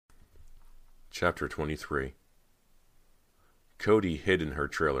Chapter 23. Cody hid in her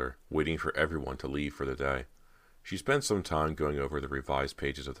trailer, waiting for everyone to leave for the day. She spent some time going over the revised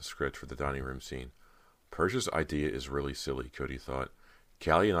pages of the script for the dining room scene. Persia's idea is really silly, Cody thought.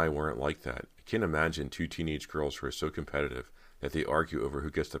 Callie and I weren't like that. I can't imagine two teenage girls who are so competitive that they argue over who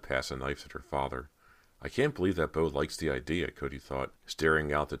gets to pass a knife at her father. I can't believe that Bo likes the idea, Cody thought,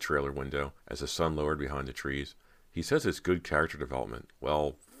 staring out the trailer window as the sun lowered behind the trees. He says it's good character development.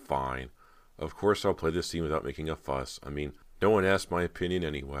 Well, fine. Of course I'll play this scene without making a fuss. I mean, no one asked my opinion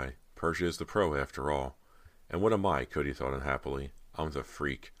anyway. Persia is the pro after all. And what am I, Cody thought unhappily. I'm the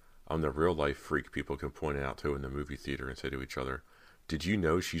freak. I'm the real-life freak people can point out to in the movie theater and say to each other, "Did you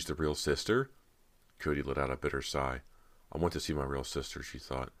know she's the real sister?" Cody let out a bitter sigh. I want to see my real sister, she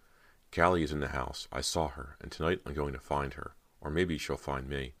thought. Callie is in the house. I saw her, and tonight I'm going to find her. Or maybe she'll find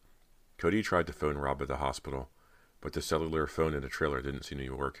me. Cody tried to phone Rob at the hospital, but the cellular phone in the trailer didn't seem to be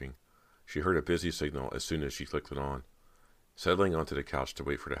working. She heard a busy signal as soon as she clicked it on. Settling onto the couch to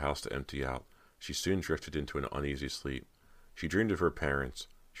wait for the house to empty out, she soon drifted into an uneasy sleep. She dreamed of her parents.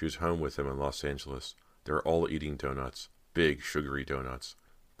 She was home with them in Los Angeles. They were all eating donuts, big, sugary donuts.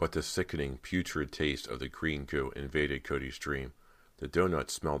 But the sickening, putrid taste of the green goo invaded Cody's dream. The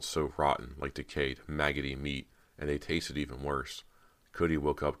donuts smelled so rotten, like decayed, maggoty meat, and they tasted even worse. Cody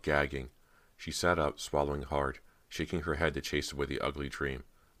woke up gagging. She sat up, swallowing hard, shaking her head to chase away the ugly dream.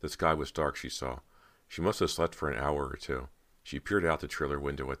 The sky was dark, she saw. She must have slept for an hour or two. She peered out the trailer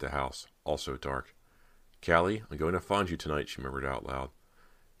window at the house, also dark. "Callie, I'm going to find you tonight," she murmured out loud.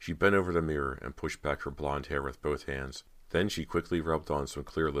 She bent over the mirror and pushed back her blonde hair with both hands. Then she quickly rubbed on some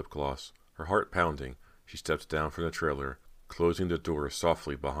clear lip gloss. Her heart pounding, she stepped down from the trailer, closing the door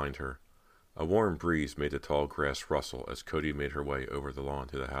softly behind her. A warm breeze made the tall grass rustle as Cody made her way over the lawn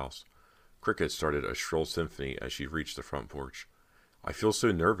to the house. Crickets started a shrill symphony as she reached the front porch. I feel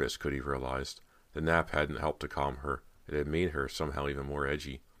so nervous, Cody realized. The nap hadn't helped to calm her. It had made her somehow even more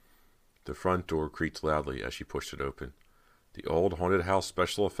edgy. The front door creaked loudly as she pushed it open. The old haunted house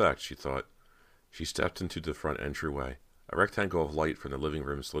special effect, she thought. She stepped into the front entryway. A rectangle of light from the living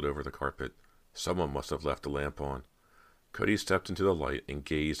room slid over the carpet. Someone must have left the lamp on. Cody stepped into the light and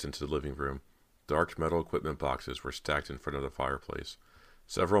gazed into the living room. Dark metal equipment boxes were stacked in front of the fireplace.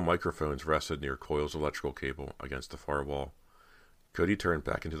 Several microphones rested near coils of electrical cable against the far wall. Cody turned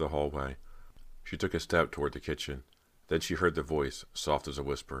back into the hallway. She took a step toward the kitchen. Then she heard the voice, soft as a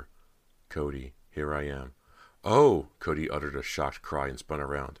whisper. "Cody, here I am." "Oh!" Cody uttered a shocked cry and spun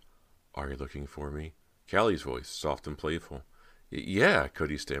around. "Are you looking for me?" Callie's voice, soft and playful. Yeah,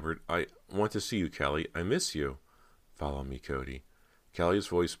 Cody stammered. "I want to see you, Callie. I miss you." "Follow me, Cody." Callie's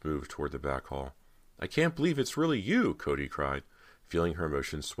voice moved toward the back hall. "I can't believe it's really you," Cody cried, feeling her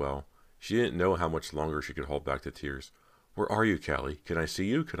emotions swell. She didn't know how much longer she could hold back the tears. "Where are you, Callie? Can I see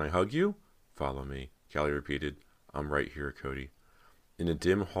you? Can I hug you?" "Follow me," Callie repeated. "I'm right here, Cody." In the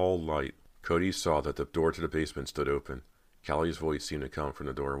dim hall light, Cody saw that the door to the basement stood open. Callie's voice seemed to come from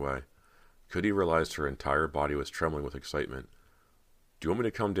the doorway. Cody realized her entire body was trembling with excitement. "Do you want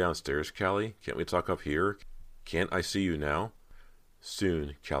me to come downstairs, Callie? Can't we talk up here? Can't I see you now?"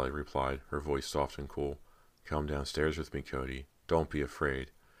 "Soon," Callie replied, her voice soft and cool. "Come downstairs with me, Cody. Don't be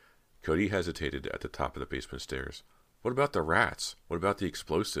afraid." Cody hesitated at the top of the basement stairs. "What about the rats? What about the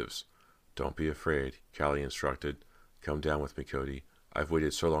explosives?" "Don't be afraid," Callie instructed. "Come down with me, Cody. I've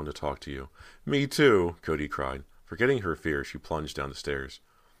waited so long to talk to you." "Me too," Cody cried. Forgetting her fear, she plunged down the stairs.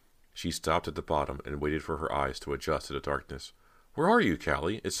 She stopped at the bottom and waited for her eyes to adjust to the darkness. "Where are you,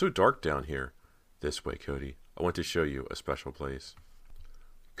 Callie? It's so dark down here." "This way, Cody. I want to show you a special place."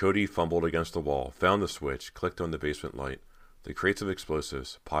 Cody fumbled against the wall, found the switch, clicked on the basement light. The crates of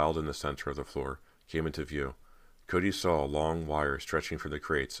explosives, piled in the center of the floor, came into view. Cody saw a long wire stretching from the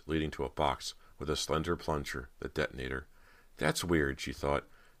crates, leading to a box with a slender plunger, the detonator. "That's weird," she thought.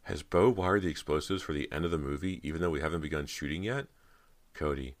 "Has Bo wired the explosives for the end of the movie, even though we haven't begun shooting yet?"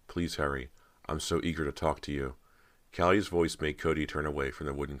 "Cody, please hurry. I'm so eager to talk to you." Callie's voice made Cody turn away from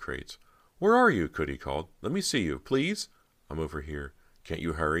the wooden crates. "Where are you?" Cody called. "Let me see you, please." "I'm over here. Can't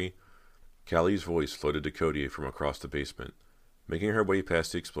you hurry?" Callie's voice floated to Cody from across the basement. Making her way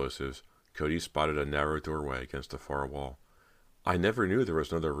past the explosives, Cody spotted a narrow doorway against the far wall. "I never knew there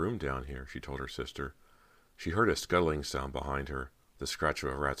was another room down here," she told her sister. She heard a scuttling sound behind her, the scratch of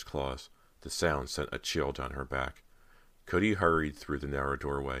a rat's claws. The sound sent a chill down her back. Cody hurried through the narrow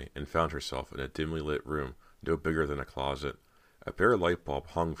doorway and found herself in a dimly lit room no bigger than a closet. A bare light bulb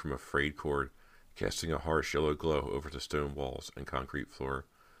hung from a frayed cord, casting a harsh yellow glow over the stone walls and concrete floor.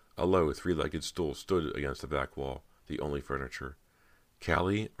 A low, three-legged stool stood against the back wall, the only furniture.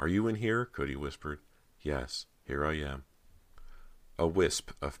 "Callie, are you in here?" Cody whispered. "Yes, here I am." A wisp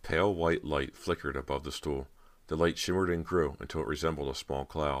of pale white light flickered above the stool. The light shimmered and grew until it resembled a small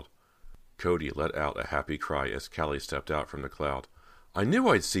cloud. Cody let out a happy cry as Callie stepped out from the cloud. "I knew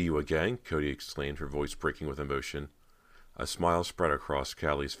I'd see you again," Cody exclaimed, her voice breaking with emotion. A smile spread across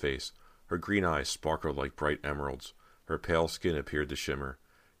Callie's face. Her green eyes sparkled like bright emeralds. Her pale skin appeared to shimmer.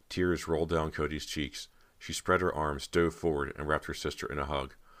 Tears rolled down Cody's cheeks. She spread her arms, dove forward, and wrapped her sister in a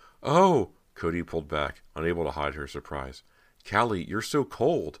hug. "Oh!" Cody pulled back, unable to hide her surprise. "Callie, you're so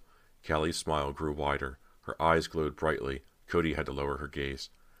cold!" Callie's smile grew wider. Her eyes glowed brightly. Cody had to lower her gaze.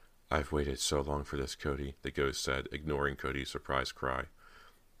 "I've waited so long for this, Cody," the ghost said, ignoring Cody's surprised cry.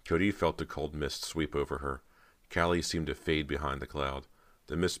 Cody felt the cold mist sweep over her. Callie seemed to fade behind the cloud.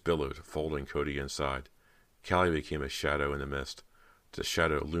 The mist billowed, folding Cody inside. Callie became a shadow in the mist. The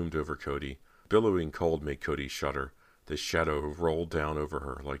shadow loomed over Cody. Billowing cold made Cody shudder. The shadow rolled down over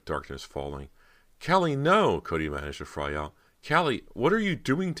her like darkness falling. "Callie, no!" Cody managed to cry out. "Callie, what are you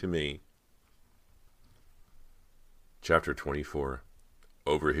doing to me?" Chapter 24.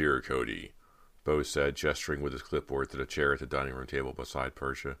 "Over here, Cody," Bo said, gesturing with his clipboard to the chair at the dining room table beside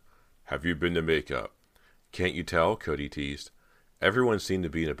Persia. "Have you been to makeup?" "Can't you tell?" Cody teased. Everyone seemed to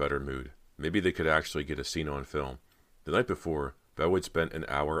be in a better mood. Maybe they could actually get a scene on film. The night before, Bo had spent an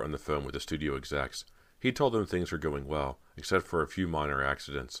hour on the phone with the studio execs. He told them things were going well, except for a few minor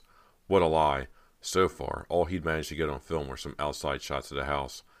accidents. What a lie. So far, all he'd managed to get on film were some outside shots of the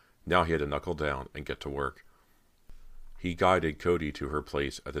house. Now he had to knuckle down and get to work. He guided Cody to her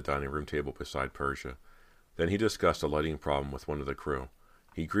place at the dining room table beside Persia. Then he discussed a lighting problem with one of the crew.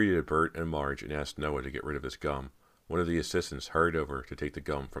 He greeted Bert and Marge and asked Noah to get rid of his gum. One of the assistants hurried over to take the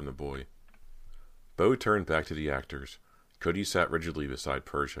gum from the boy. Bo turned back to the actors. Cody sat rigidly beside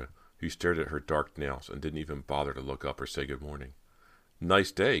Persia, who stared at her dark nails and didn't even bother to look up or say good morning.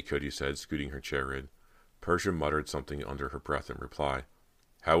 "Nice day," Cody said, scooting her chair in. Persia muttered something under her breath in reply.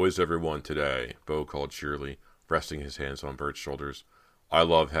 "How is everyone today?" Bo called cheerily, resting his hands on Bert's shoulders. "I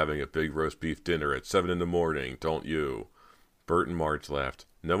love having a big roast beef dinner at 7 in the morning, don't you?" Bert and Marge laughed.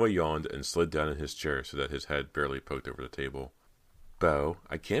 Noah yawned and slid down in his chair so that his head barely poked over the table. "Bo,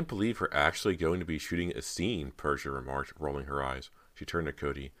 I can't believe we're actually going to be shooting a scene," Persia remarked, rolling her eyes. She turned to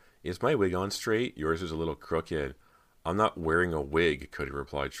Cody. "Is my wig on straight? Yours is a little crooked." "I'm not wearing a wig," Cody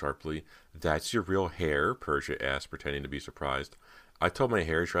replied sharply. "That's your real hair?" Persia asked, pretending to be surprised. "I told my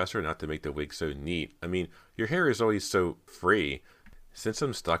hairdresser not to make the wig so neat. I mean, your hair is always so free. Since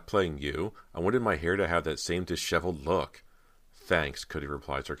I'm stuck playing you, I wanted my hair to have that same disheveled look." "Thanks," Cody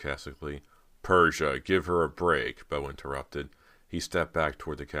replied sarcastically. "Persia, give her a break," Bo interrupted. He stepped back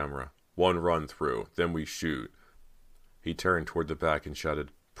toward the camera. "One run through, then we shoot." He turned toward the back and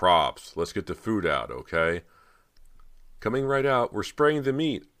shouted, "Props, let's get the food out, okay?" "Coming right out, we're spraying the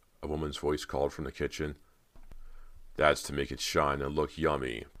meat," a woman's voice called from the kitchen. "That's to make it shine and look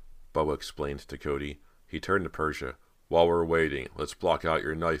yummy," Bo explained to Cody. He turned to Persia. "While we're waiting, let's block out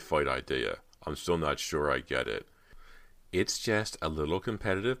your knife fight idea. I'm still not sure I get it." "It's just a little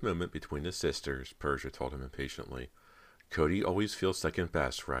competitive moment between the sisters," Persia told him impatiently. "Cody always feels second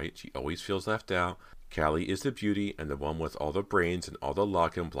best, right? She always feels left out. Callie is the beauty and the one with all the brains and all the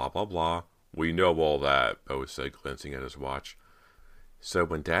luck and blah blah blah." "We know all that," Bo said, glancing at his watch. "So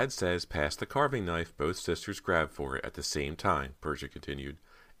when Dad says pass the carving knife, both sisters grab for it at the same time," Persia continued.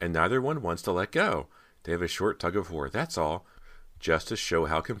 "And neither one wants to let go. They have a short tug of war, that's all. Just to show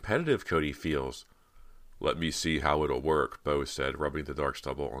how competitive Cody feels." "Let me see how it'll work," Bo said, rubbing the dark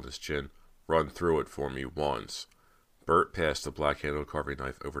stubble on his chin. "Run through it for me once." Bert passed the black-handled carving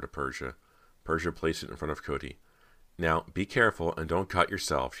knife over to Persia. Persia placed it in front of Cody. "Now, be careful and don't cut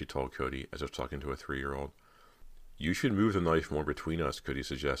yourself," she told Cody, as if talking to a 3-year-old. "You should move the knife more between us," Cody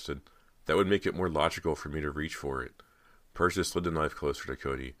suggested. "That would make it more logical for me to reach for it." Persia slid the knife closer to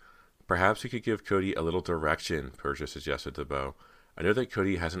Cody. "Perhaps you could give Cody a little direction," Persia suggested to Bo. "I know that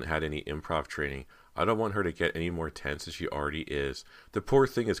Cody hasn't had any improv training. I don't want her to get any more tense than she already is. The poor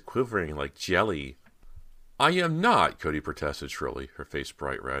thing is quivering like jelly." "I am not," Cody protested shrilly, her face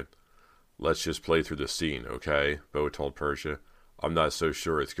bright red. "Let's just play through the scene, okay?" Bo told Persia. "I'm not so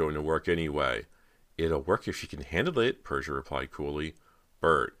sure it's going to work anyway." "It'll work if she can handle it," Persia replied coolly.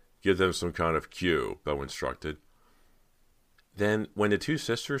 "Bert, give them some kind of cue," Bo instructed. "Then, when the two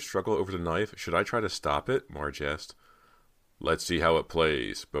sisters struggle over the knife, should I try to stop it?" Marge asked. "Let's see how it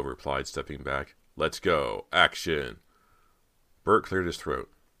plays," Bo replied, stepping back. "Let's go. Action." Bert cleared his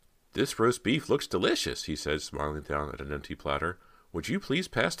throat. "This roast beef looks delicious," he said, smiling down at an empty platter. "Would you please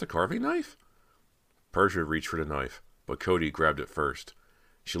pass the carving knife?" Persia reached for the knife, but Cody grabbed it first.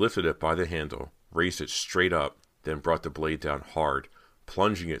 She lifted it by the handle, raised it straight up, then brought the blade down hard,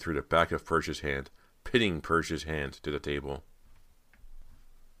 plunging it through the back of Persia's hand, pinning Persia's hand to the table.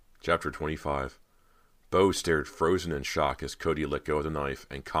 Chapter 25. Bo stared frozen in shock as Cody let go of the knife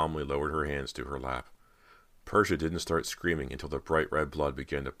and calmly lowered her hands to her lap. Persia didn't start screaming until the bright red blood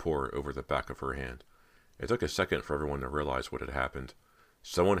began to pour over the back of her hand. It took a second for everyone to realize what had happened.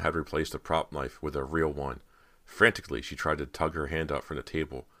 Someone had replaced the prop knife with a real one. Frantically, she tried to tug her hand up from the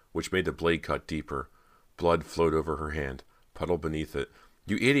table, which made the blade cut deeper. Blood flowed over her hand, puddled beneath it.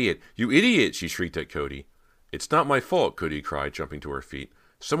 "You idiot! You idiot!" she shrieked at Cody. "It's not my fault," Cody cried, jumping to her feet.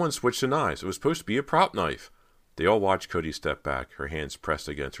 "Someone switched the knives. It was supposed to be a prop knife." They all watched Cody step back, her hands pressed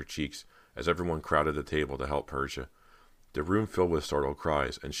against her cheeks, as everyone crowded the table to help Persia. The room filled with startled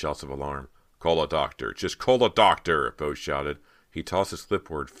cries and shouts of alarm. "Call a doctor! Just call a doctor!" Bo shouted. He tossed his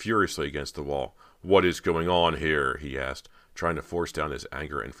clipboard furiously against the wall. "What is going on here?" he asked, trying to force down his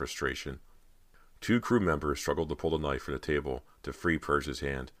anger and frustration. Two crew members struggled to pull the knife from the table to free Persia's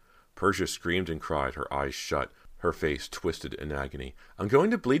hand. Persia screamed and cried, her eyes shut, her face twisted in agony. "I'm going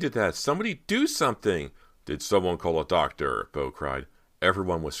to bleed to death. Somebody do something!" "Did someone call a doctor?" Bo cried.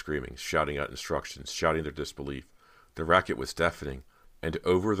 Everyone was screaming, shouting out instructions, shouting their disbelief. The racket was deafening, and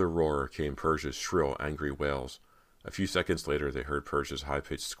over the roar came Persia's shrill, angry wails. A few seconds later, they heard Persia's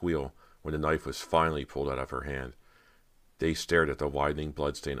high-pitched squeal when the knife was finally pulled out of her hand. They stared at the widening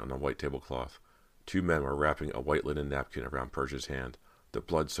bloodstain on the white tablecloth. Two men were wrapping a white linen napkin around Persia's hand. The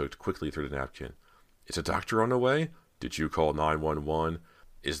blood soaked quickly through the napkin. "Is a doctor on the way?" "Did you call 911?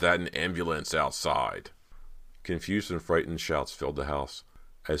 "Is that an ambulance outside?" Confused and frightened shouts filled the house.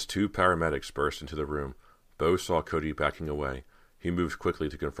 As two paramedics burst into the room, Bo saw Cody backing away. He moved quickly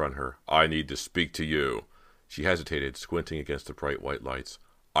to confront her. "I need to speak to you." She hesitated, squinting against the bright white lights.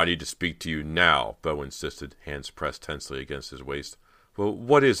 "I need to speak to you now," Bo insisted, hands pressed tensely against his waist. "Well,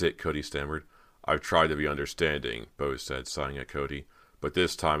 what is it?" Cody stammered. "I've tried to be understanding," Bo said, sighing at Cody. "But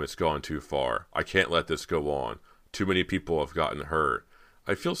this time it's gone too far. I can't let this go on. Too many people have gotten hurt."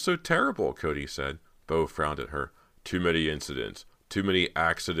 "I feel so terrible," Cody said. Bo frowned at her. "Too many incidents. Too many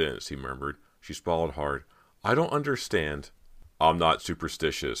accidents," he murmured. She swallowed hard. "I don't understand." "I'm not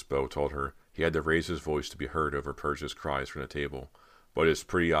superstitious," Bo told her. He had to raise his voice to be heard over Persia's cries from the table. "But it's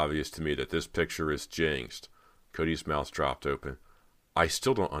pretty obvious to me that this picture is jinxed." Cody's mouth dropped open. "I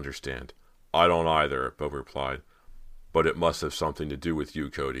still don't understand." "I don't either," Bo replied. "But it must have something to do with you,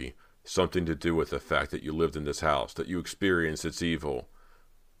 Cody. Something to do with the fact that you lived in this house, that you experienced its evil."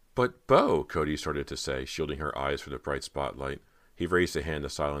 "But, Bo," Cody started to say, shielding her eyes from the bright spotlight. He raised a hand to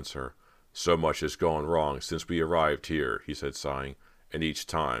silence her. "So much has gone wrong since we arrived here," he said, sighing. "And each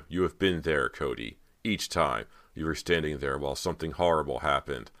time, you have been there, Cody. Each time, you were standing there while something horrible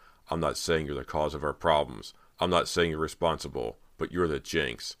happened. I'm not saying you're the cause of our problems. I'm not saying you're responsible, but you're the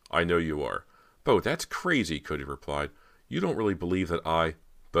jinx. I know you are." "Bo, that's crazy," Cody replied. "You don't really believe that I—"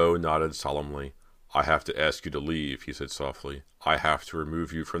 Bo nodded solemnly. "I have to ask you to leave," he said softly. "I have to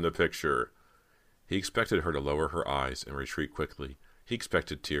remove you from the picture." He expected her to lower her eyes and retreat quickly. He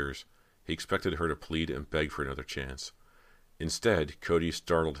expected tears. He expected her to plead and beg for another chance. Instead, Cody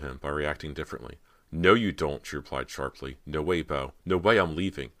startled him by reacting differently. "No, you don't," she replied sharply. "No way, Bo. No way, I'm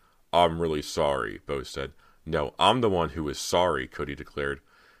leaving." "I'm really sorry," Bo said. "No, I'm the one who is sorry," Cody declared.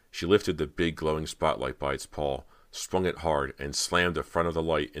 She lifted the big glowing spotlight by its paw, swung it hard, and slammed the front of the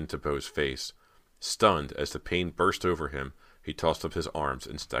light into Bo's face. Stunned, as the pain burst over him, he tossed up his arms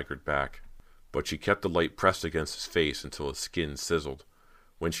and staggered back. But she kept the light pressed against his face until his skin sizzled.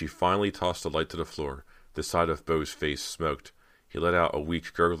 When she finally tossed the light to the floor, the side of Bo's face smoked. He let out a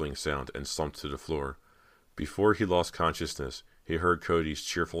weak gurgling sound and slumped to the floor. Before he lost consciousness, he heard Cody's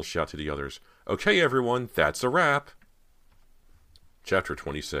cheerful shout to the others, "Okay, everyone, that's a wrap." Chapter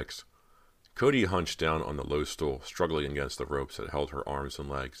 26. Cody hunched down on the low stool, struggling against the ropes that held her arms and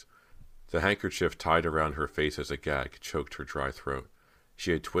legs. The handkerchief tied around her face as a gag choked her dry throat.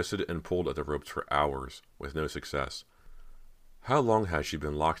 She had twisted and pulled at the ropes for hours, with no success. How long had she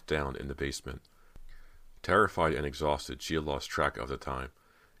been locked down in the basement? Terrified and exhausted, she had lost track of the time.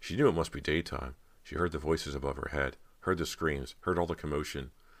 She knew it must be daytime. She heard the voices above her head, heard the screams, heard all the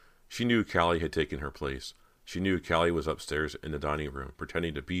commotion. She knew Callie had taken her place. She knew Callie was upstairs in the dining room,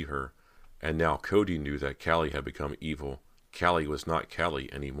 pretending to be her. And now Cody knew that Callie had become evil. Callie was not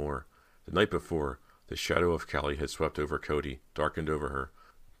Callie anymore. The night before, the shadow of Callie had swept over Cody, darkened over her.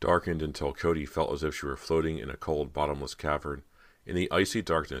 Darkened until Cody felt as if she were floating in a cold, bottomless cavern. In the icy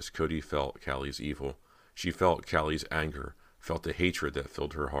darkness, Cody felt Callie's evil. She felt Callie's anger, felt the hatred that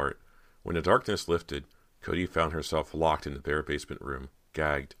filled her heart. When the darkness lifted, Cody found herself locked in the bare basement room,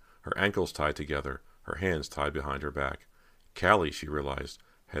 gagged, her ankles tied together, her hands tied behind her back. Callie, she realized,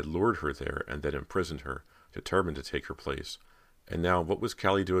 had lured her there and then imprisoned her, determined to take her place. And now what was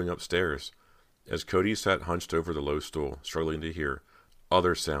Callie doing upstairs? As Cody sat hunched over the low stool, struggling to hear,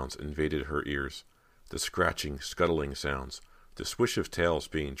 Other sounds invaded her ears. The scratching, scuttling sounds. The swish of tails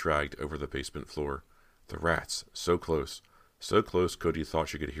being dragged over the basement floor. The rats, so close Cody thought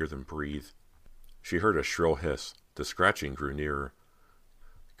she could hear them breathe. She heard a shrill hiss. The scratching grew nearer.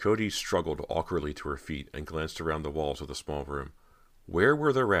 Cody struggled awkwardly to her feet and glanced around the walls of the small room. Where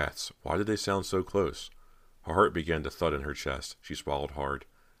were the rats? Why did they sound so close? Her heart began to thud in her chest. She swallowed hard.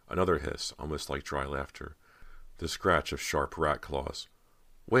 Another hiss, almost like dry laughter. The scratch of sharp rat claws.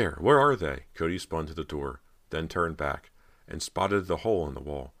 Where are they? Cody spun to the door, then turned back, and spotted the hole in the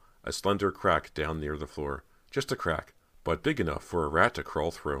wall, a slender crack down near the floor. Just a crack, but big enough for a rat to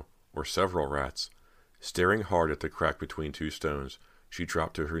crawl through, or several rats. Staring hard at the crack between two stones, she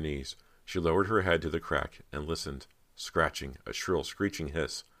dropped to her knees. She lowered her head to the crack and listened. Scratching, a shrill, screeching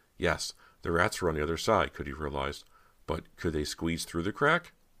hiss. Yes, the rats were on the other side, Cody realized. But could they squeeze through the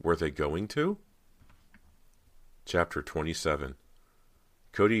crack? Were they going to? Chapter 27.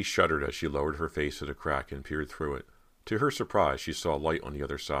 Cody shuddered as she lowered her face to the crack and peered through it. To her surprise, she saw light on the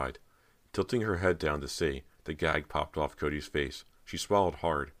other side. Tilting her head down to see, the gag popped off Cody's face. She swallowed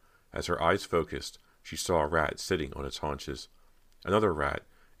hard. As her eyes focused, she saw a rat sitting on its haunches. Another rat,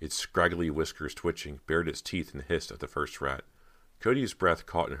 its scraggly whiskers twitching, bared its teeth and hissed at the first rat. Cody's breath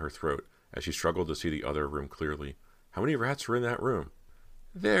caught in her throat as she struggled to see the other room clearly. How many rats were in that room?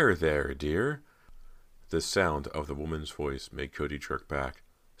 There, dear. The sound of the woman's voice made Cody jerk back.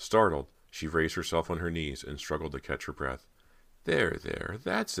 Startled, she raised herself on her knees and struggled to catch her breath. There,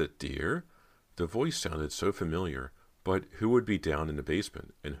 that's it, dear. The voice sounded so familiar, but who would be down in the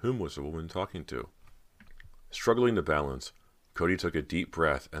basement, and whom was the woman talking to? Struggling to balance, Cody took a deep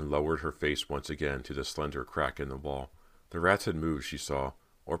breath and lowered her face once again to the slender crack in the wall. The rats had moved, she saw,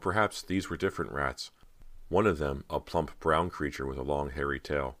 or perhaps these were different rats. One of them, a plump brown creature with a long hairy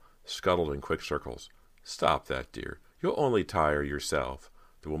tail, scuttled in quick circles. Stop that, dear. You'll only tire yourself,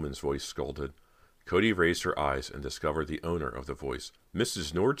 the woman's voice scolded. Cody raised her eyes and discovered the owner of the voice,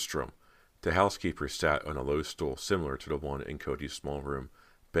 Mrs. Nordstrom. The housekeeper sat on a low stool similar to the one in Cody's small room,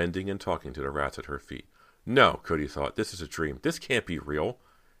 bending and talking to the rats at her feet. No, Cody thought, this is a dream. This can't be real.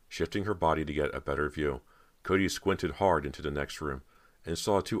 Shifting her body to get a better view, Cody squinted hard into the next room and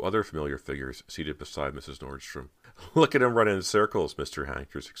saw two other familiar figures seated beside Mrs. Nordstrom. Look at him running in circles, Mr.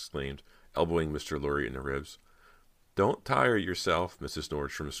 Hankers exclaimed, elbowing Mr. Lurie in the ribs. Don't tire yourself, Mrs.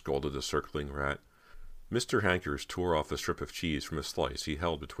 Nordstrom scolded the circling rat. Mr. Hankers tore off a strip of cheese from a slice he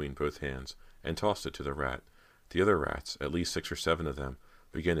held between both hands and tossed it to the rat. The other rats, at least 6 or 7 of them,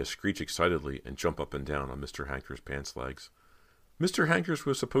 began to screech excitedly and jump up and down on Mr. Hankers' pants legs. Mr. Hankers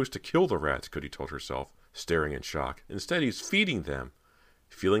was supposed to kill the rats, Cody told herself, staring in shock. Instead, he's feeding them.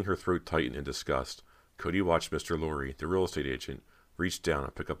 Feeling her throat tighten in disgust, Cody watched Mr. Lurie, the real estate agent, reach down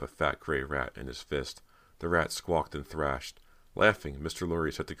and pick up a fat gray rat in his fist. The rat squawked and thrashed. Laughing, Mr.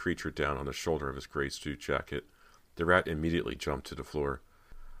 Lurie set the creature down on the shoulder of his gray suit jacket. The rat immediately jumped to the floor.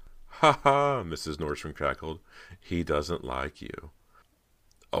 Ha ha, Mrs. Nordstrom cackled. He doesn't like you.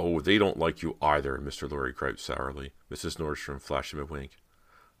 Oh, they don't like you either, Mr. Lurie griped sourly. Mrs. Nordstrom flashed him a wink.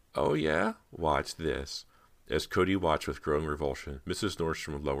 Oh, yeah? Watch this. As Cody watched with growing revulsion, Mrs.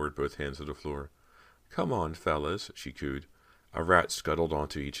 Nordstrom lowered both hands to the floor. Come on, fellas, she cooed. A rat scuttled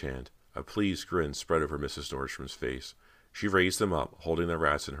onto each hand. A pleased grin spread over Mrs. Nordstrom's face. She raised them up, holding the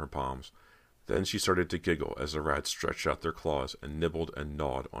rats in her palms. Then she started to giggle as the rats stretched out their claws and nibbled and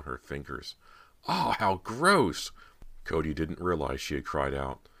gnawed on her fingers. Oh, how gross! Cody didn't realize she had cried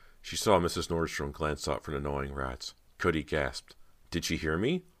out. She saw Mrs. Nordstrom glance up from the gnawing rats. Cody gasped. Did she hear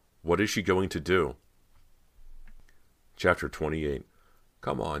me? What is she going to do? Chapter 28.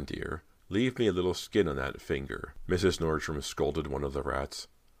 Come on, dear. Leave me a little skin on that finger, Mrs. Nordstrom scolded one of the rats.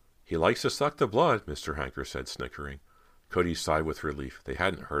 He likes to suck the blood, Mr. Hanker said, snickering. Cody sighed with relief. They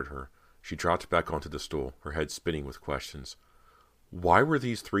hadn't heard her. She dropped back onto the stool, her head spinning with questions. Why were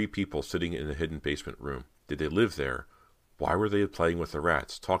these 3 people sitting in a hidden basement room? Did they live there? Why were they playing with the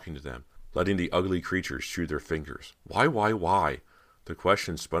rats, talking to them, letting the ugly creatures chew their fingers? Why? The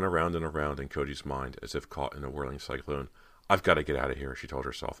questions spun around and around in Cody's mind as if caught in a whirling cyclone. I've got to get out of here, she told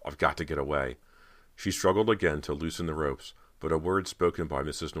herself. I've got to get away. She struggled again to loosen the ropes, but a word spoken by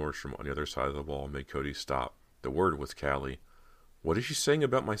Mrs. Nordstrom on the other side of the wall made Cody stop. The word was Callie. What is she saying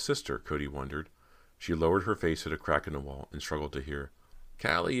about my sister? Cody wondered. She lowered her face at a crack in the wall and struggled to hear.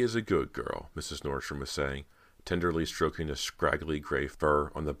 Callie is a good girl, Mrs. Nordstrom was saying, tenderly stroking the scraggly gray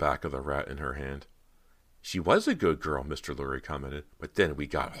fur on the back of the rat in her hand. She was a good girl, Mr. Lurie commented, but then we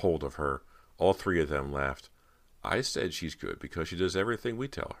got hold of her. All 3 of them laughed. I said she's good because she does everything we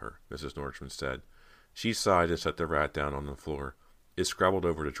tell her, Mrs. Nordstrom said. She sighed and set the rat down on the floor. It scrabbled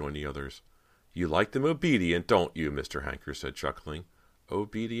over to join the others. You like them obedient, don't you, Mr. Hanker said, chuckling.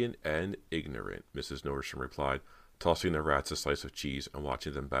 Obedient and ignorant, Mrs. Nordstrom replied, tossing the rats a slice of cheese and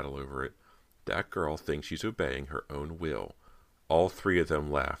watching them battle over it. That girl thinks she's obeying her own will. All three of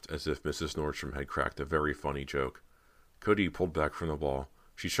them laughed, as if Mrs. Nordstrom had cracked a very funny joke. Cody pulled back from the wall.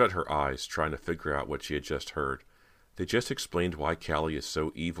 She shut her eyes, trying to figure out what she had just heard. They just explained why Callie is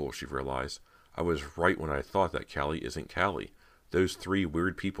so evil, she realized. I was right when I thought that Callie isn't Callie. Those three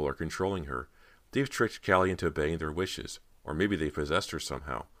weird people are controlling her. They've tricked Callie into obeying their wishes. Or maybe they possessed her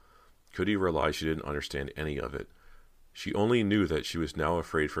somehow. Cody realized she didn't understand any of it. She only knew that she was now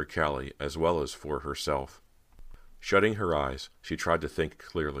afraid for Callie as well as for herself. Shutting her eyes, she tried to think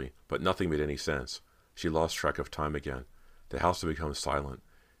clearly, but nothing made any sense. She lost track of time again. The house had become silent.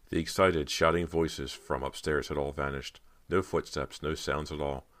 The excited, shouting voices from upstairs had all vanished. No footsteps, no sounds at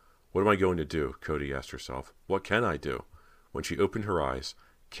all. What am I going to do? Cody asked herself. What can I do? When she opened her eyes,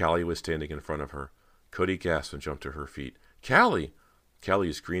 Callie was standing in front of her. Cody gasped and jumped to her feet. Callie!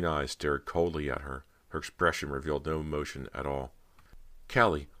 Callie's green eyes stared coldly at her. Her expression revealed no emotion at all.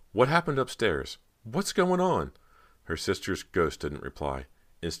 Callie, what happened upstairs? What's going on? Her sister's ghost didn't reply.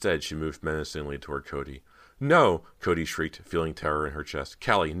 Instead, she moved menacingly toward Cody. No! Cody shrieked, feeling terror in her chest.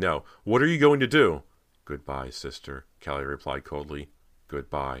 Callie, no! What are you going to do? Goodbye, sister, Callie replied coldly.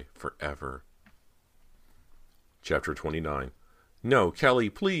 Goodbye, forever. Chapter 29. No, Callie,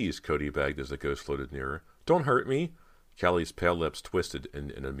 please, Cody begged as the ghost floated nearer. Don't hurt me. Callie's pale lips twisted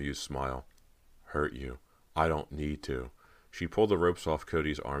in an amused smile. Hurt you? I don't need to. She pulled the ropes off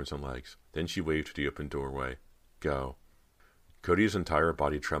Cody's arms and legs. Then she waved to the open doorway. Go. Cody's entire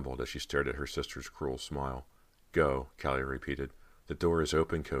body trembled as she stared at her sister's cruel smile. Go, Callie repeated. The door is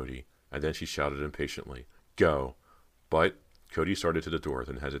open, Cody. And then she shouted impatiently. Go. But... Cody started to the door,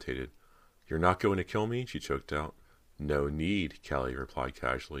 then hesitated. You're not going to kill me? She choked out. No need, Callie replied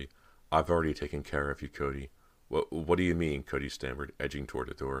casually. I've already taken care of you, Cody. What do you mean? Cody stammered, edging toward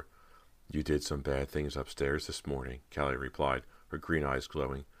the door. You did some bad things upstairs this morning, Callie replied, her green eyes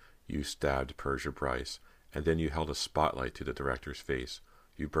glowing. You stabbed Persia Bryce, and then you held a spotlight to the director's face.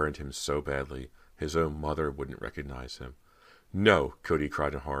 You burned him so badly, his own mother wouldn't recognize him. No, Cody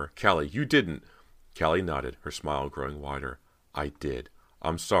cried in horror. Callie, you didn't. Callie nodded, her smile growing wider. I did.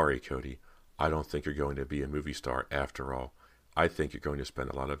 I'm sorry, Cody. I don't think you're going to be a movie star after all. I think you're going to spend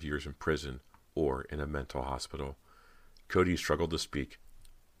a lot of years in prison or in a mental hospital. Cody struggled to speak.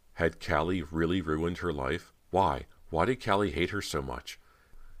 Had Callie really ruined her life? Why? Why did Callie hate her so much?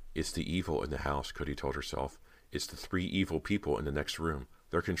 It's the evil in the house, Cody told herself. It's the three evil people in the next room.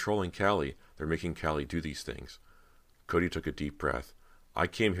 They're controlling Callie. They're making Callie do these things. Cody took a deep breath. I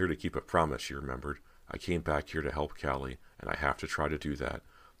came here to keep a promise, she remembered. I came back here to help Callie, and I have to try to do that.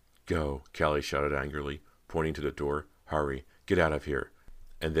 Go, Callie shouted angrily, pointing to the door. Hurry, get out of here.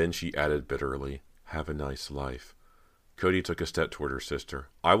 And then she added bitterly, have a nice life. Cody took a step toward her sister.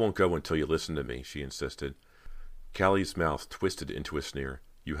 I won't go until you listen to me, she insisted. Callie's mouth twisted into a sneer.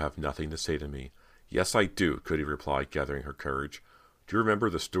 You have nothing to say to me. Yes, I do, Cody replied, gathering her courage. Do you remember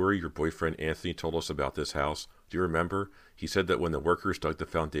the story your boyfriend Anthony told us about this house? Do you remember? He said that when the workers dug the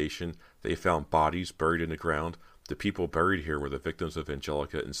foundation, they found bodies buried in the ground. The people buried here were the victims of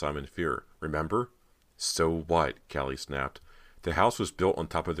Angelica and Simon Fear. Remember? So what? Callie snapped. The house was built on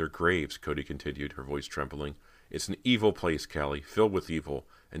top of their graves, Cody continued, her voice trembling. It's an evil place, Callie, filled with evil.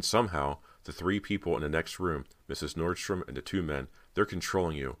 And somehow, the three people in the next room, Mrs. Nordstrom and the two men, they're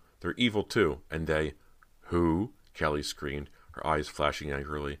controlling you. They're evil too, and they... Who? Callie screamed, her eyes flashing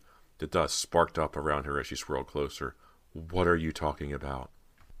angrily. The dust sparked up around her as she swirled closer. What are you talking about?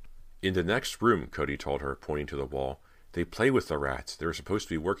 In the next room, Cody told her, pointing to the wall. They play with the rats. They were supposed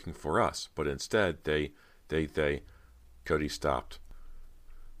to be working for us, but instead they... Cody stopped.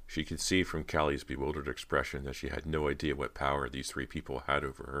 She could see from Callie's bewildered expression that she had no idea what power these three people had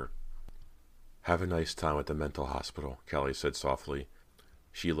over her. Have a nice time at the mental hospital, Callie said softly.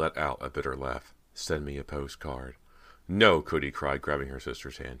 She let out a bitter laugh. Send me a postcard. No, Cody cried, grabbing her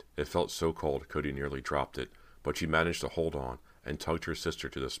sister's hand. It felt so cold, Cody nearly dropped it, but she managed to hold on and tugged her sister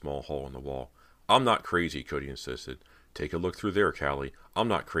to the small hole in the wall. I'm not crazy, Cody insisted. Take a look through there, Callie. I'm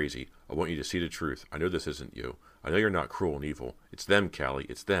not crazy. I want you to see the truth. I know this isn't you. I know you're not cruel and evil. It's them, Callie.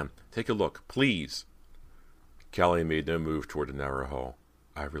 It's them. Take a look, please. Callie made no move toward the narrow hole.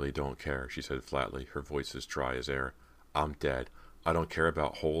 I really don't care, she said flatly, her voice as dry as air. I'm dead. I don't care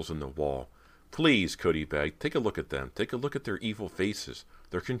about holes in the wall. Please, Cody begged. Take a look at them. Take a look at their evil faces.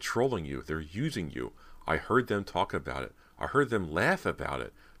 They're controlling you. They're using you. I heard them talk about it. I heard them laugh about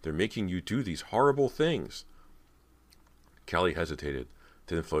it. They're making you do these horrible things. Callie hesitated,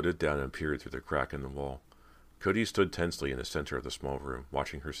 then floated down and peered through the crack in the wall. Cody stood tensely in the center of the small room,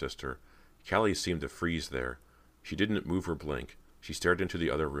 watching her sister. Callie seemed to freeze there. She didn't move or blink. She stared into the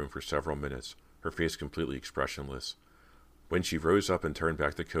other room for several minutes, her face completely expressionless. When she rose up and turned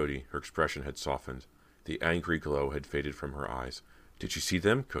back to Cody, her expression had softened. The angry glow had faded from her eyes. "Did you see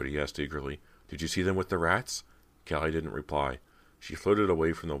them?" Cody asked eagerly. "Did you see them with the rats?" Callie didn't reply. She floated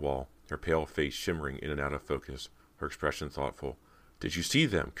away from the wall, her pale face shimmering in and out of focus, her expression thoughtful. "Did you see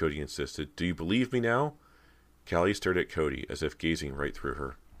them?" Cody insisted. "Do you believe me now?" Callie stared at Cody as if gazing right through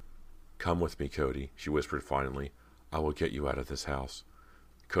her. "Come with me, Cody," she whispered finally. "I will get you out of this house."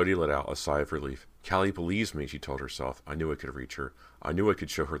 Cody let out a sigh of relief. "Callie believes me," she told herself. "I knew I could reach her. I knew I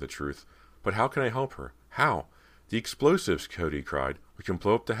could show her the truth. But how can I help her? How?" "The explosives!" Cody cried. "We can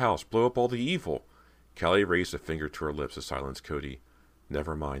blow up the house, blow up all the evil." Callie raised a finger to her lips to silence Cody.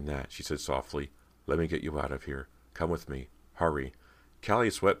 "Never mind that," she said softly. "Let me get you out of here. Come with me. Hurry." Callie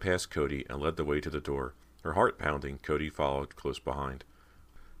swept past Cody and led the way to the door. Her heart pounding, Cody followed close behind.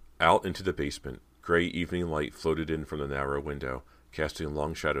 Out into the basement, gray evening light floated in from the narrow window, casting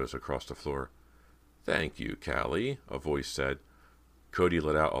long shadows across the floor. "Thank you, Callie," a voice said. Cody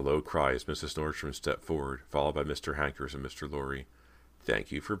let out a low cry as Mrs. Nordstrom stepped forward, followed by Mr. Hankers and Mr. Lorry.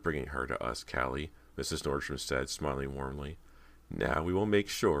 "Thank you for bringing her to us, Callie," Mrs. Nordstrom said, smiling warmly. "Now we will make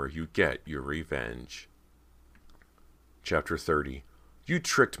sure you get your revenge." Chapter 30. "You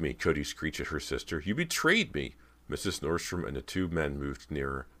tricked me," Cody screeched at her sister. "You betrayed me." Mrs. Nordstrom and the two men moved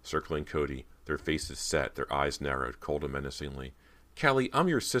nearer, circling Cody, their faces set, their eyes narrowed, cold and menacingly. "Callie, I'm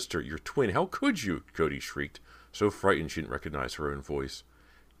your sister, your twin. How could you?" Cody shrieked, so frightened she didn't recognize her own voice.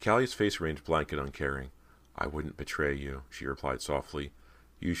 Callie's face remained blank and uncaring. "I wouldn't betray you," she replied softly.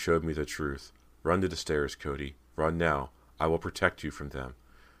 "You showed me the truth. Run to the stairs, Cody. Run now. I will protect you from them."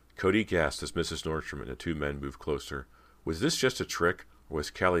 Cody gasped as Mrs. Nordstrom and the two men moved closer. Was this just a trick, or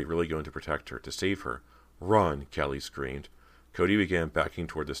was Callie really going to protect her, to save her? "Run!" Callie screamed. Cody began backing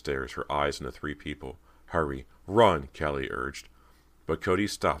toward the stairs, her eyes on the three people. "Hurry! Run!" Callie urged. But Cody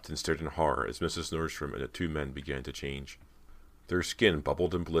stopped and stared in horror as Mrs. Nordstrom and the two men began to change. Their skin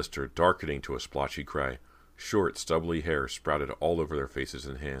bubbled and blistered, darkening to a splotchy gray. Short, stubbly hair sprouted all over their faces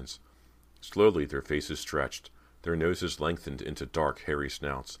and hands. Slowly their faces stretched. Their noses lengthened into dark, hairy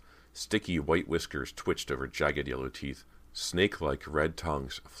snouts. Sticky white whiskers twitched over jagged yellow teeth. Snake-like red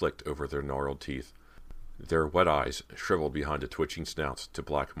tongues flicked over their gnarled teeth. Their wet eyes shriveled behind the twitching snouts to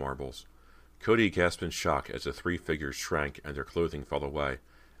black marbles. Cody gasped in shock as the three figures shrank and their clothing fell away.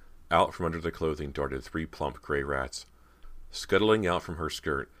 Out from under the clothing darted three plump gray rats. Scuttling out from her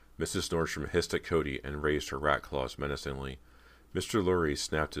skirt, Mrs. Nordstrom hissed at Cody and raised her rat claws menacingly. Mr. Lurie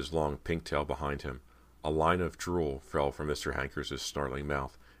snapped his long pink tail behind him. A line of drool fell from Mr. Hankers' snarling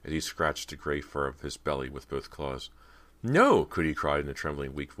mouth as he scratched the gray fur of his belly with both claws. "No!" Cody cried in a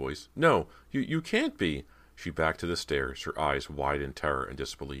trembling, weak voice. "No! You can't be!" She backed to the stairs, her eyes wide in terror and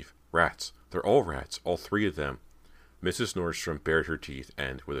disbelief. "Rats! They're all rats, all three of them!" Mrs. Nordstrom bared her teeth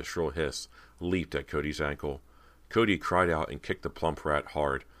and, with a shrill hiss, leaped at Cody's ankle. Cody cried out and kicked the plump rat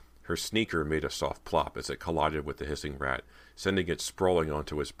hard. Her sneaker made a soft plop as it collided with the hissing rat, sending it sprawling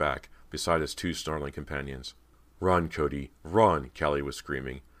onto its back, beside its two snarling companions. "Run, Cody! Run!" Callie was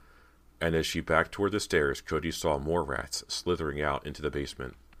screaming. And as she backed toward the stairs, Cody saw more rats slithering out into the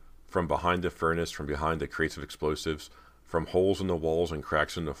basement. From behind the furnace, from behind the crates of explosives, from holes in the walls and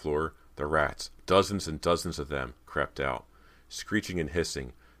cracks in the floor, the rats, dozens and dozens of them, crept out. Screeching and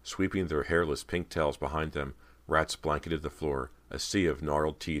hissing, sweeping their hairless pink tails behind them, rats blanketed the floor, a sea of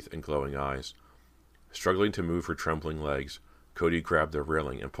gnarled teeth and glowing eyes. Struggling to move her trembling legs, Cody grabbed the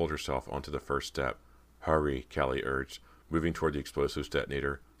railing and pulled herself onto the first step. "Hurry," Callie urged, moving toward the explosives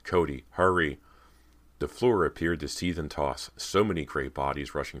detonator. "Cody, hurry!" The floor appeared to seethe and toss, so many gray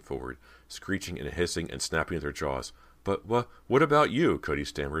bodies rushing forward, screeching and hissing and snapping their jaws. "But what about you?" Cody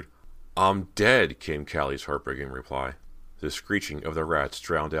stammered. "I'm dead," came Callie's heartbreaking reply. The screeching of the rats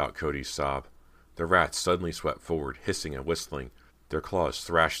drowned out Cody's sob. The rats suddenly swept forward, hissing and whistling. Their claws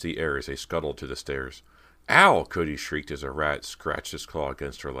thrashed the air as they scuttled to the stairs. "Ow!" Cody shrieked as a rat scratched his claw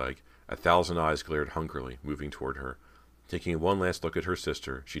against her leg. 1,000 eyes glared hungrily, moving toward her. Taking one last look at her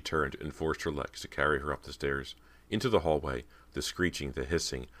sister, she turned and forced her legs to carry her up the stairs. Into the hallway, the screeching, the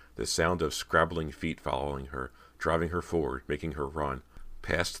hissing, the sound of scrabbling feet following her, driving her forward, making her run.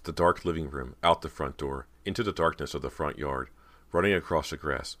 Past the dark living room, out the front door, into the darkness of the front yard. Running across the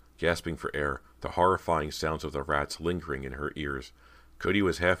grass, gasping for air, the horrifying sounds of the rats lingering in her ears. Cody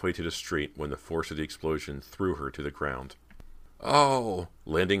was halfway to the street when the force of the explosion threw her to the ground. "Oh!"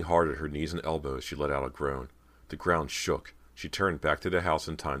 Landing hard at her knees and elbows, she let out a groan. The ground shook. She turned back to the house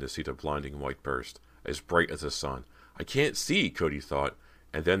in time to see the blinding white burst, as bright as the sun. "I can't see," Cody thought,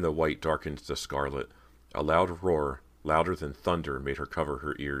 and then the white darkened to scarlet. A loud roar, louder than thunder, made her cover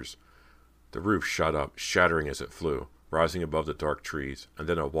her ears. The roof shot up, shattering as it flew. rising above the dark trees, and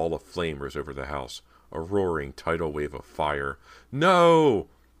then a wall of flame rose over the house, a roaring tidal wave of fire. No!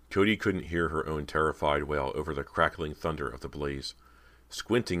 Cody couldn't hear her own terrified wail over the crackling thunder of the blaze.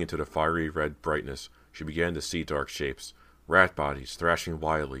 Squinting into the fiery red brightness, she began to see dark shapes, rat bodies thrashing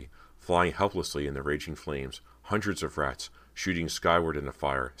wildly, flying helplessly in the raging flames, hundreds of rats, shooting skyward in the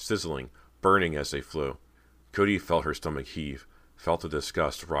fire, sizzling, burning as they flew. Cody felt her stomach heave, felt the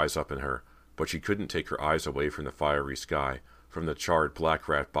disgust rise up in her, but she couldn't take her eyes away from the fiery sky, from the charred black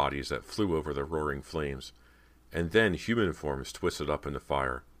rat bodies that flew over the roaring flames. And then human forms twisted up in the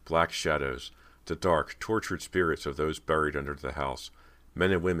fire, black shadows, the dark, tortured spirits of those buried under the house,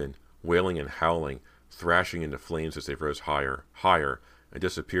 men and women, wailing and howling, thrashing in the flames as they rose higher, higher, and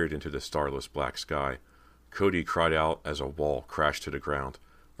disappeared into the starless black sky. Cody cried out as a wall crashed to the ground.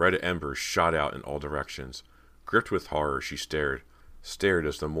 Red embers shot out in all directions. Gripped with horror, she stared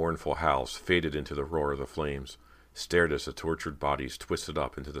as the mournful howls faded into the roar of the flames, stared as the tortured bodies twisted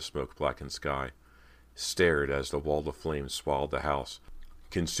up into the smoke-blackened sky, stared as the wall of flames swallowed the house,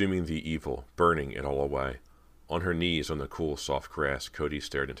 consuming the evil, burning it all away. On her knees on the cool, soft grass, Cody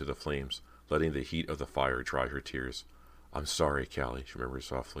stared into the flames, letting the heat of the fire dry her tears. "I'm sorry, Callie," she murmured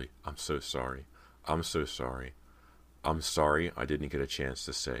softly. "I'm so sorry. I'm so sorry. I'm sorry I didn't get a chance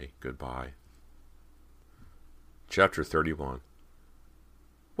to say goodbye." Chapter 31.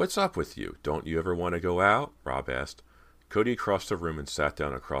 "What's up with you? Don't you ever want to go out?" Rob asked. Cody crossed the room and sat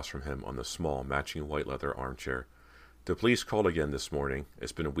down across from him on the small, matching white leather armchair. "The police called again this morning.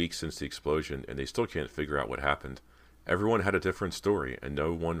 It's been a week since the explosion, and they still can't figure out what happened. Everyone had a different story, and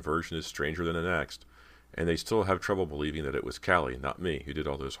no one version is stranger than the next. And they still have trouble believing that it was Callie, not me, who did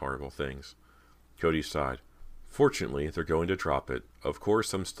all those horrible things." Cody sighed. "Fortunately, they're going to drop it. Of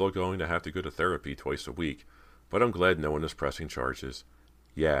course, I'm still going to have to go to therapy twice a week, but I'm glad no one is pressing charges."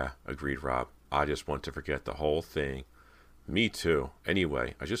 "Yeah," agreed Rob. "I just want to forget the whole thing." "Me too.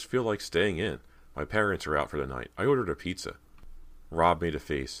 Anyway, I just feel like staying in. My parents are out for the night. I ordered a pizza." Rob made a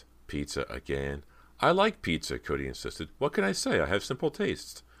face. "Pizza again?" "I like pizza," Cody insisted. "What can I say? I have simple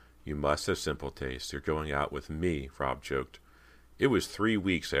tastes." "You must have simple tastes. You're going out with me," Rob joked. It was 3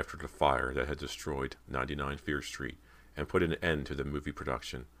 weeks after the fire that had destroyed 99 Fear Street and put an end to the movie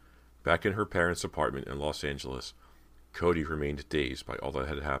production. Back in her parents' apartment in Los Angeles, Cody remained dazed by all that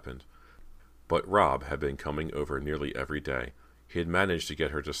had happened. But Rob had been coming over nearly every day. He had managed to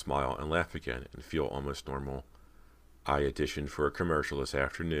get her to smile and laugh again and feel almost normal. "I auditioned for a commercial this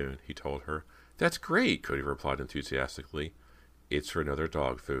afternoon," he told her. "That's great," Cody replied enthusiastically. "It's for another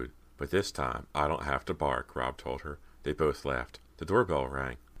dog food, but this time I don't have to bark," Rob told her. They both laughed. The doorbell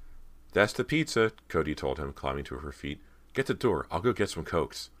rang. "That's the pizza," Cody told him, climbing to her feet. "Get the door. I'll go get some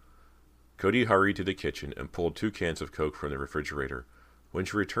Cokes." Cody hurried to the kitchen and pulled 2 cans of Coke from the refrigerator. When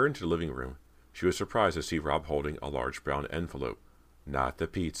she returned to the living room, she was surprised to see Rob holding a large brown envelope. "Not the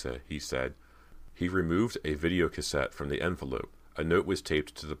pizza," he said. He removed a video cassette from the envelope. A note was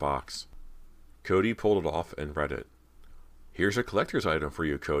taped to the box. Cody pulled it off and read it. "Here's a collector's item for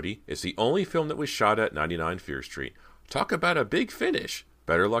you, Cody. It's the only film that was shot at 99 Fear Street. Talk about a big finish.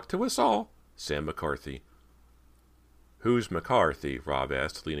 Better luck to us all. Sam McCarthy." "Who's McCarthy?" Rob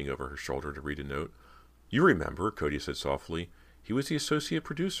asked, leaning over her shoulder to read a note. "You remember," Cody said softly. "He was the associate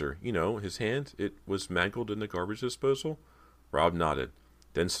producer. You know, his hand, it was mangled in the garbage disposal." Rob nodded,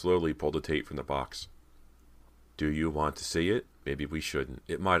 then slowly pulled the tape from the box. "Do you want to see it? Maybe we shouldn't.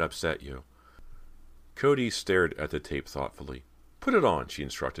 It might upset you." Cody stared at the tape thoughtfully. "Put it on," she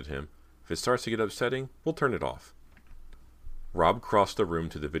instructed him. "If it starts to get upsetting, we'll turn it off." Rob crossed the room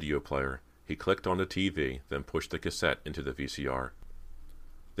to the video player. He clicked on the TV, then pushed the cassette into the VCR.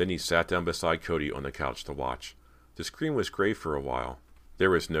 Then he sat down beside Cody on the couch to watch. The screen was gray for a while. There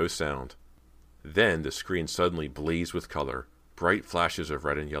was no sound. Then the screen suddenly blazed with color, bright flashes of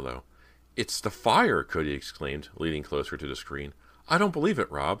red and yellow. "It's the fire!" Cody exclaimed, leaning closer to the screen. "I don't believe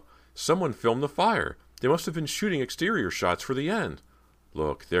it, Rob. Someone filmed the fire. They must have been shooting exterior shots for the end."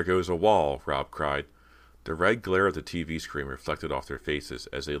 "Look, there goes a wall," Rob cried. The red glare of the TV screen reflected off their faces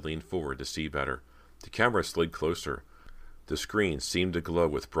as they leaned forward to see better. The camera slid closer. The screen seemed to glow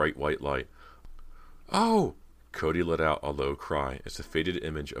with bright white light. "Oh!" Cody let out a low cry as the faded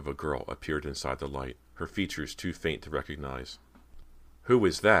image of a girl appeared inside the light, her features too faint to recognize. "Who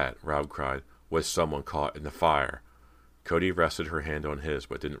was that?" Rob cried. "Was someone caught in the fire?" Cody rested her hand on his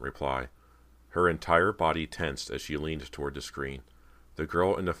but didn't reply. Her entire body tensed as she leaned toward the screen. The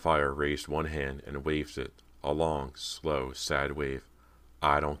girl in the fire raised one hand and waved it, a long, slow, sad wave.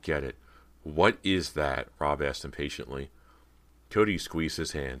 "I don't get it. What is that?" Rob asked impatiently. Cody squeezed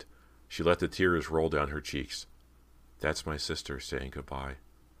his hand. She let the tears roll down her cheeks. "That's my sister saying goodbye."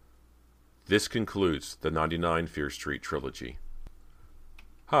 This concludes the 99 Fear Street trilogy.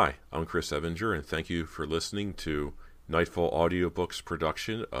 Hi, I'm Chris Evinger, and thank you for listening to Nightfall Audiobooks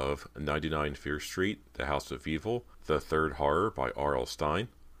production of 99 Fear Street, The House of Evil, The Third Horror by R.L. Stine.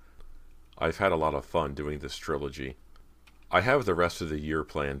 I've had a lot of fun doing this trilogy. I have the rest of the year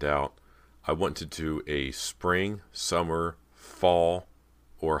planned out. I want to do a spring, summer, fall,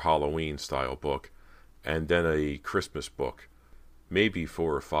 or Halloween style book, and then a Christmas book. Maybe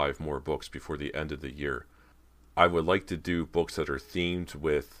 4 or 5 more books before the end of the year. I would like to do books that are themed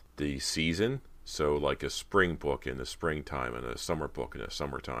with the season, so like a spring book in the springtime and a summer book in the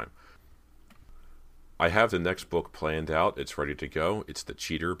summertime. I have the next book planned out. It's ready to go. It's The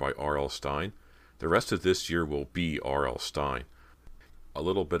Cheater by R.L. Stine. The rest of this year will be R.L. Stine. A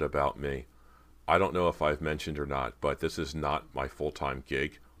little bit about me. I don't know if I've mentioned or not, but this is not my full-time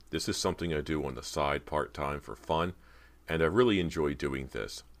gig. This is something I do on the side part-time for fun, and I really enjoy doing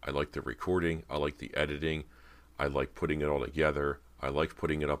this. I like the recording, I like the editing, I like putting it all together, I like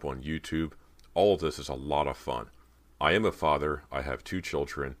putting it up on YouTube. All of this is a lot of fun. I am a father, I have 2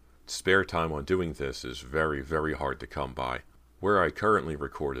 children. Spare time on doing this is very, very hard to come by. Where I currently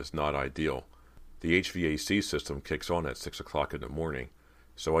record is not ideal. The HVAC system kicks on at 6 o'clock in the morning,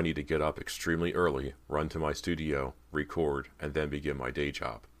 so I need to get up extremely early, run to my studio, record, and then begin my day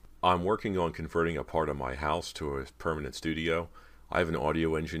job. I'm working on converting a part of my house to a permanent studio. I have an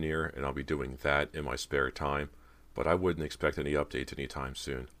audio engineer, and I'll be doing that in my spare time, but I wouldn't expect any updates anytime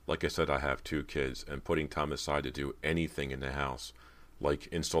soon. Like I said, I have 2 kids, and putting time aside to do anything in the house, like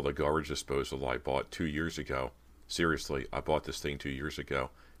install the garbage disposal I bought 2 years ago. Seriously, I bought this thing 2 years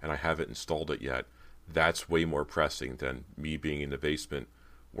ago, and I haven't installed it yet. That's way more pressing than me being in the basement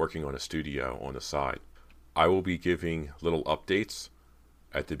working on a studio on the side. I will be giving little updates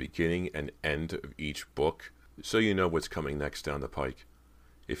at the beginning and end of each book, so you know what's coming next down the pike.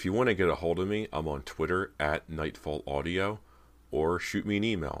 If you want to get a hold of me, I'm on Twitter at Nightfall Audio, or shoot me an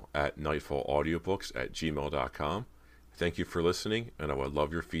email at nightfallaudiobooks@gmail.com. Thank you for listening, and I would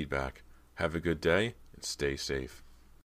love your feedback. Have a good day, and stay safe.